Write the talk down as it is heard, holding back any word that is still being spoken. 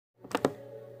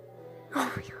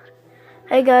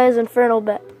Hey guys, Inferno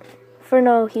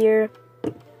here.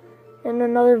 In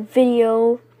another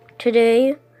video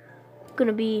today, I'm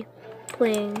gonna be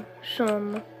playing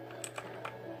some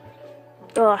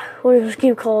what is this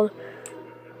game called?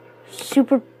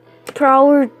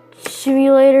 Superpower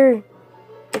Simulator,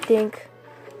 I think.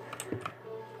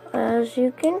 As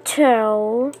you can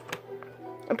tell,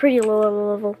 I'm pretty low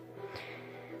level.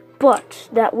 But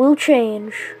that will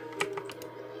change,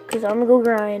 because I'm gonna go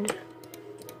grind.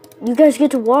 You guys get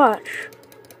to watch.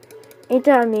 Ain't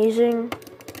that amazing?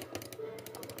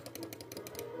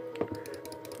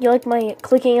 You like my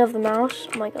clicking of the mouse?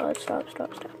 Oh my god, stop.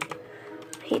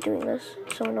 I hate doing this.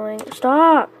 It's so annoying.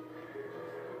 Stop!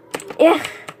 Yeah!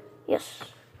 Yes.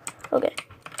 Okay.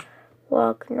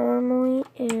 Walk normally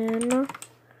in.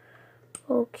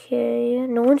 Okay.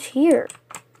 No one's here.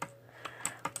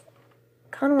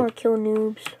 Kinda wanna kill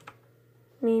noobs.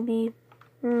 Maybe.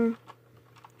 Oh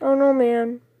no,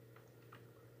 man.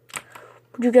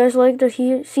 Would you guys like to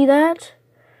see that?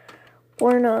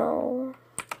 Or no?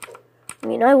 I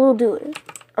mean, I will do it.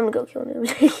 I'm gonna go kill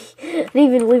noobs. I didn't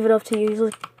even leave it up to you. He's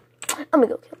like, I'm gonna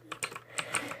go kill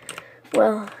noobs.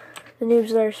 Well, the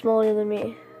noobs that are smaller than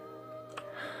me.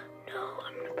 No,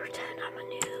 I'm gonna pretend I'm a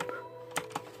noob.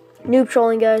 Noob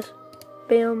trolling, guys.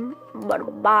 Bam,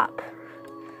 bada bop.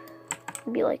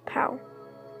 Be like, pow.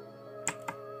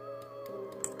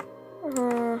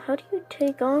 How do you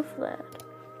take off that?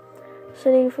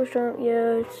 Setting for jump,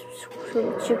 yeah,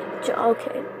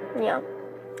 okay, yeah.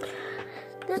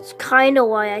 That's kind of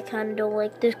why I kind of don't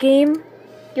like this game.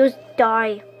 Just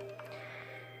die.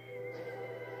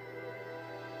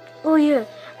 Oh yeah,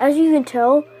 as you can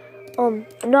tell, I'm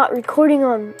not recording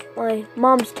on my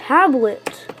mom's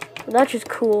tablet. That's just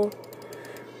cool.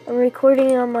 I'm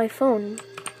recording on my phone.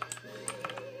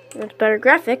 That's better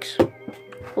graphics.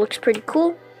 Looks pretty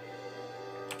cool.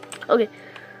 Okay,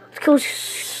 let's go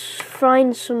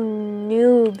find some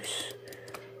noobs.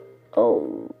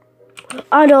 Oh,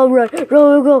 I know, run,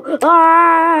 go.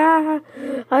 Ah,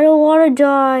 I don't want to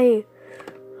die.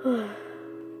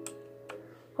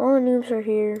 All the noobs are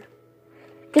here.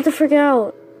 Get the frick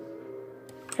out.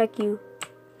 Heck you.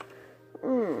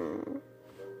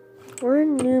 Where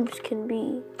noobs can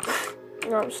be.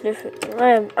 No, I'm sniffing.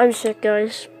 I'm sick,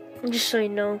 guys. Just so you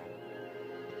know.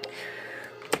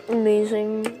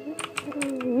 Amazing.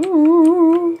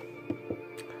 Ooh.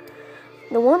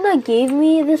 The one that gave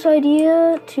me this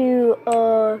idea to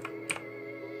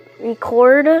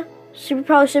record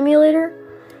Superpower Simulator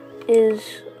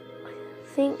is, I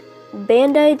think,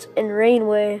 Bandites and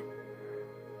Rainway.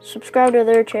 Subscribe to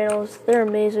their channels. They're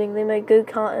amazing. They make good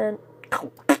content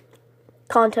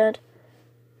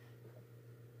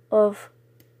of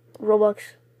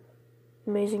Roblox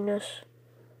amazingness.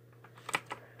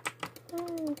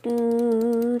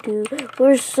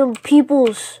 Where's some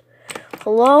peoples?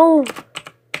 Hello?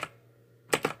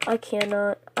 I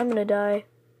cannot. I'm gonna die.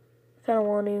 I kinda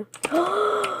want to.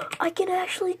 I can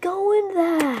actually go in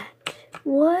that.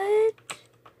 What?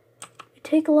 It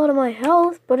take a lot of my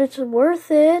health, but it's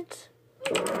worth it.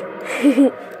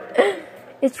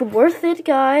 It's worth it,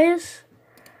 guys.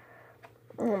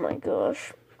 Oh my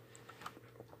gosh.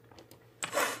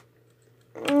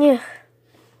 Yeah.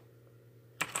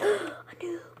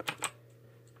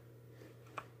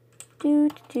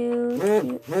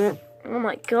 Oh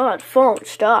my god, phone,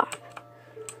 stop.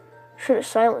 Should have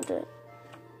silenced it.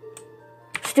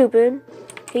 Stupid.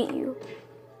 Hate you.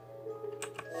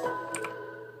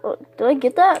 Oh, did I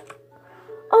get that?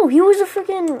 Oh, he was a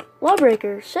freaking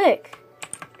lawbreaker. Sick.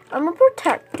 I'm a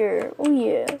protector. Oh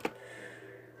yeah.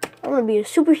 I'm gonna be a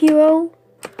superhero.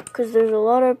 Because there's a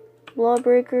lot of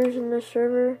lawbreakers in this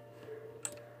server.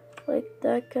 Like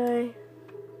that guy.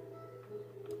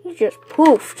 He just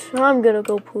poofed. I'm gonna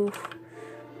go poof.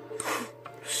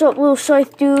 Sup, little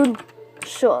scythe dude?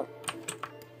 Sup?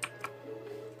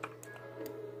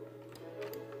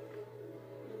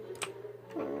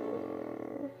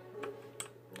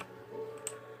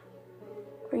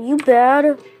 Are you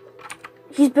bad?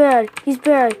 He's bad. He's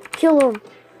bad. Kill him.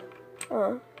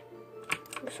 I'm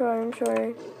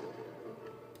sorry.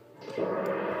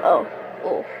 Oh.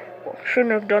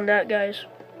 Shouldn't have done that, guys.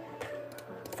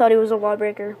 Thought he was a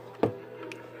lawbreaker.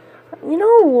 You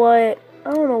know what?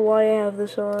 I don't know why I have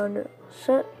this on.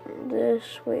 Set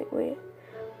this. Wait.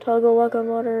 Toggle lock on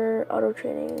water. Auto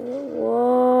training.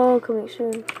 Whoa, coming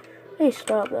soon. Hey,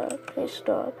 stop that. Hey,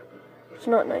 stop. It's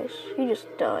not nice. He just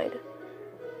died.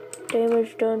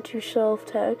 Damage done to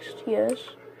self-text.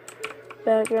 Yes.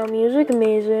 Background music.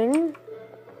 Amazing.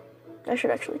 I should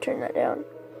actually turn that down.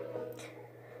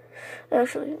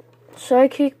 Actually,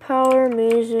 psychic power.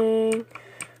 Amazing.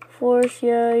 force,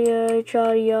 yeah,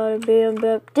 yada, yada, bam,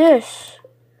 bam. This!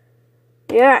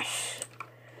 Yes!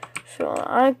 So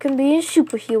I can be a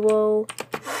superhero.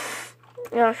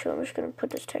 Actually, I'm just gonna put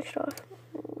this text off.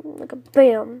 Like a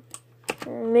bam.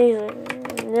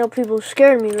 Amazing. Now people are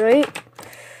scaring me, right?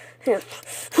 Okay.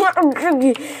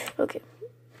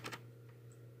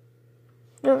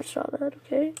 Never saw that,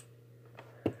 okay?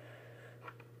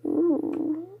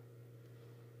 Ooh.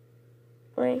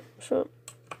 Wait, so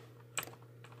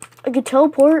I could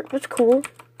teleport. That's cool.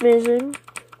 Amazing.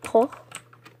 Oh.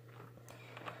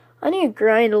 I need to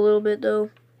grind a little bit though.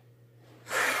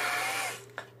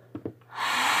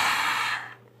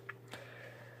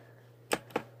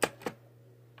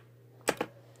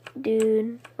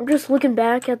 Dude, I'm just looking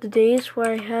back at the days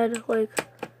where I had like,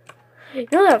 you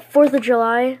know that 4th of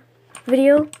July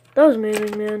video? That was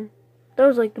amazing, man. That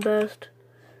was like the best.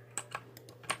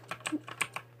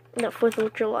 Not 4th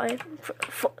of July.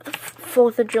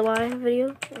 4th of July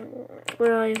video.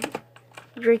 Where I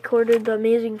recorded the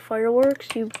amazing fireworks.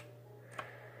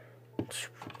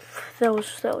 That was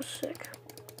sick.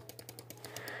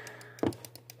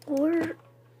 Or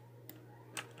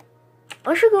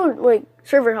I should go like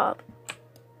server hop.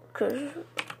 Cause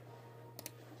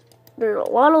there's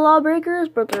a lot of lawbreakers,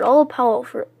 but they're all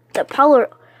powerful. Power.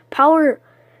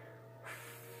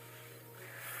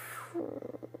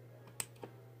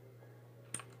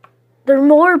 They're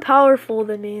more powerful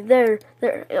than me.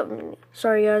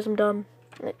 Sorry guys, I'm dumb.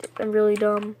 I'm really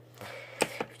dumb.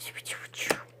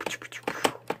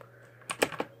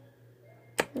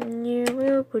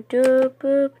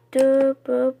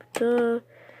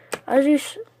 As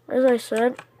I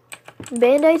said,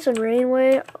 Band-Aids and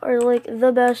Rainway are like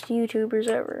the best YouTubers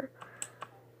ever.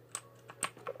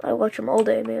 I watch them all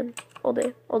day, man. All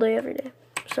day, every day.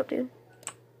 What's up, dude?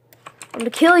 I'm gonna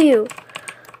kill you.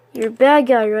 You're a bad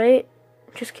guy, right?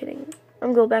 Just kidding.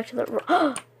 I'm going back to the.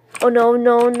 Oh no,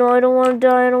 I don't want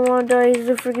to die. He's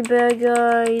a freaking bad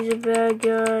guy. He's a bad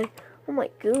guy. Oh my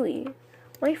gooey.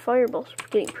 My fireballs are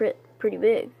getting pretty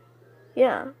big.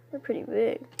 Yeah, they're pretty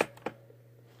big.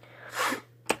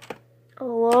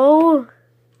 Hello?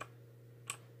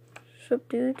 What's up,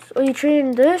 dudes? Oh, you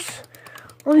training this?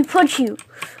 Let me punch you.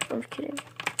 I'm just kidding.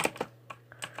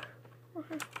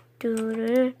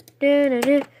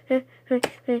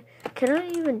 Can I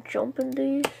even jump in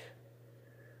these?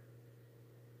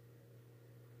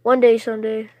 One day,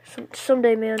 someday.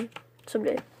 Someday, man.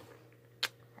 Someday.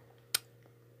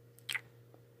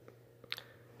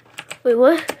 Wait,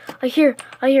 what? I hear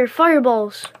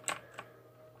fireballs.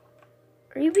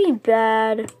 Are you being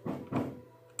bad?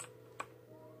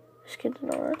 This kid's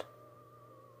not.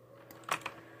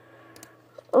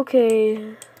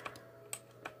 Okay.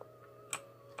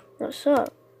 What's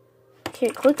up?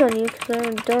 Can't click on you because I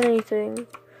haven't done anything.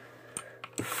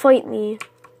 Fight me.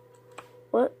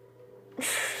 What?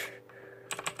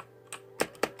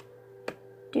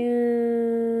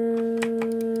 Dude,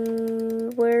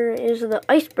 where is the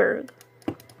iceberg?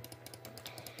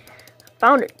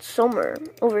 Found it somewhere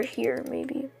over here,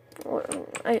 maybe. Or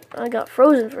I got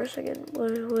frozen for a second.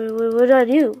 What did I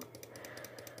do?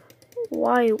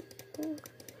 Why?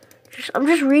 I'm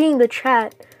just reading the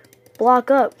chat. Block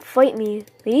up. Fight me.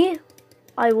 Me?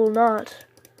 I will not.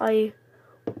 I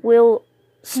will.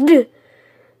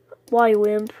 Why,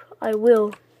 wimp? I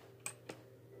will.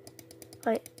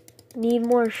 I need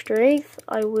more strength.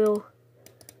 I will.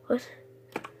 What?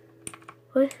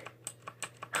 What?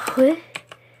 What?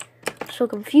 I'm so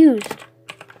confused.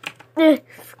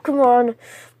 Come on.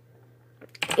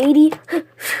 80.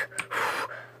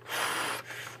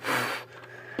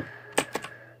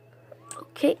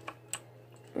 Okay.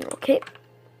 Okay.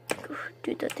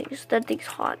 Dude, that thing's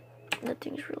hot. That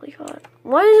thing's really hot.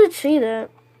 Why does it say that?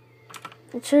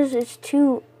 It says it's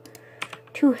too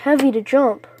heavy to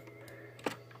jump.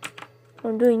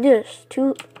 I'm doing this.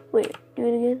 Wait, do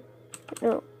it again?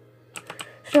 No.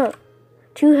 Stop.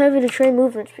 Too heavy to train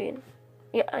movement speed.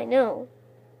 Yeah, I know.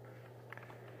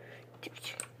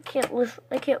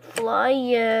 I can't fly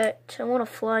yet. I want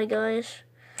to fly, guys.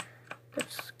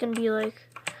 That's gonna be like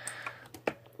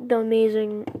the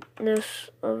amazingness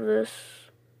of this.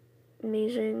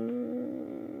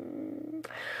 Amazing.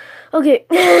 Okay.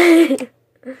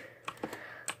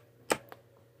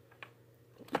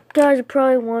 Guys are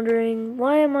probably wondering,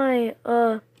 why am I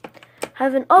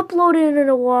haven't uploaded in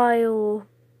a while?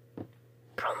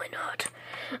 Probably not.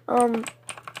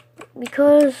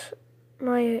 Because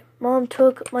my mom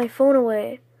took my phone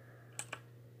away,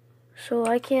 so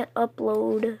I can't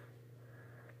upload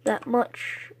that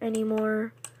much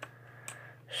anymore.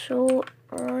 So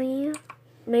I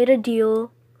made a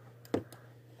deal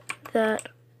that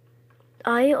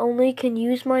I only can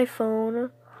use my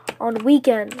phone on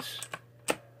weekends.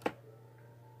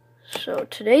 So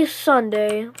today's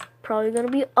Sunday. Probably gonna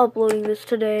be uploading this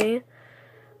today,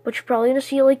 but you're probably gonna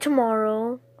see it like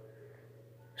tomorrow.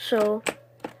 So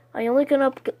I only can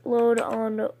upload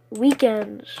on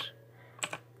weekends.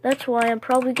 That's why I'm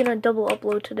probably gonna double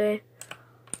upload today,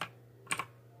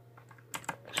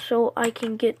 so I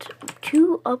can get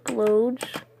 2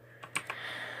 uploads.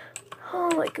 Oh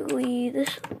my golly,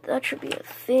 that should be a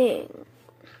thing.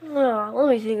 Let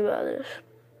me think about this.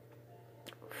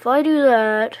 If I do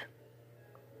that,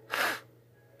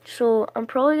 so I'm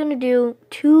probably gonna do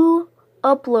 2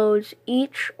 uploads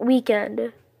each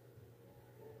weekend.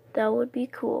 That would be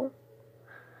cool.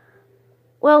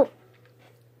 Well,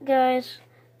 guys,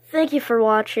 thank you for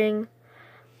watching.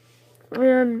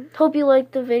 Hope you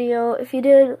liked the video. If you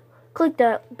did, click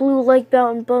that blue like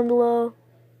button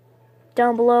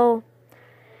down below.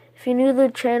 If you're new to the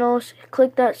channel,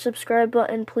 click that subscribe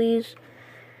button, please,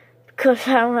 because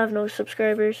I don't have no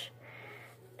subscribers.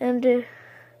 And if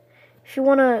you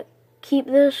want to keep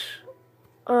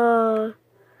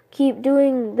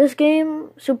doing this game,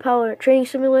 Superpower Training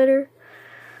Simulator,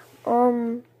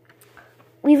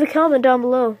 leave a comment down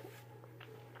below.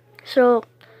 So,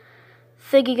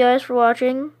 thank you guys for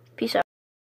watching.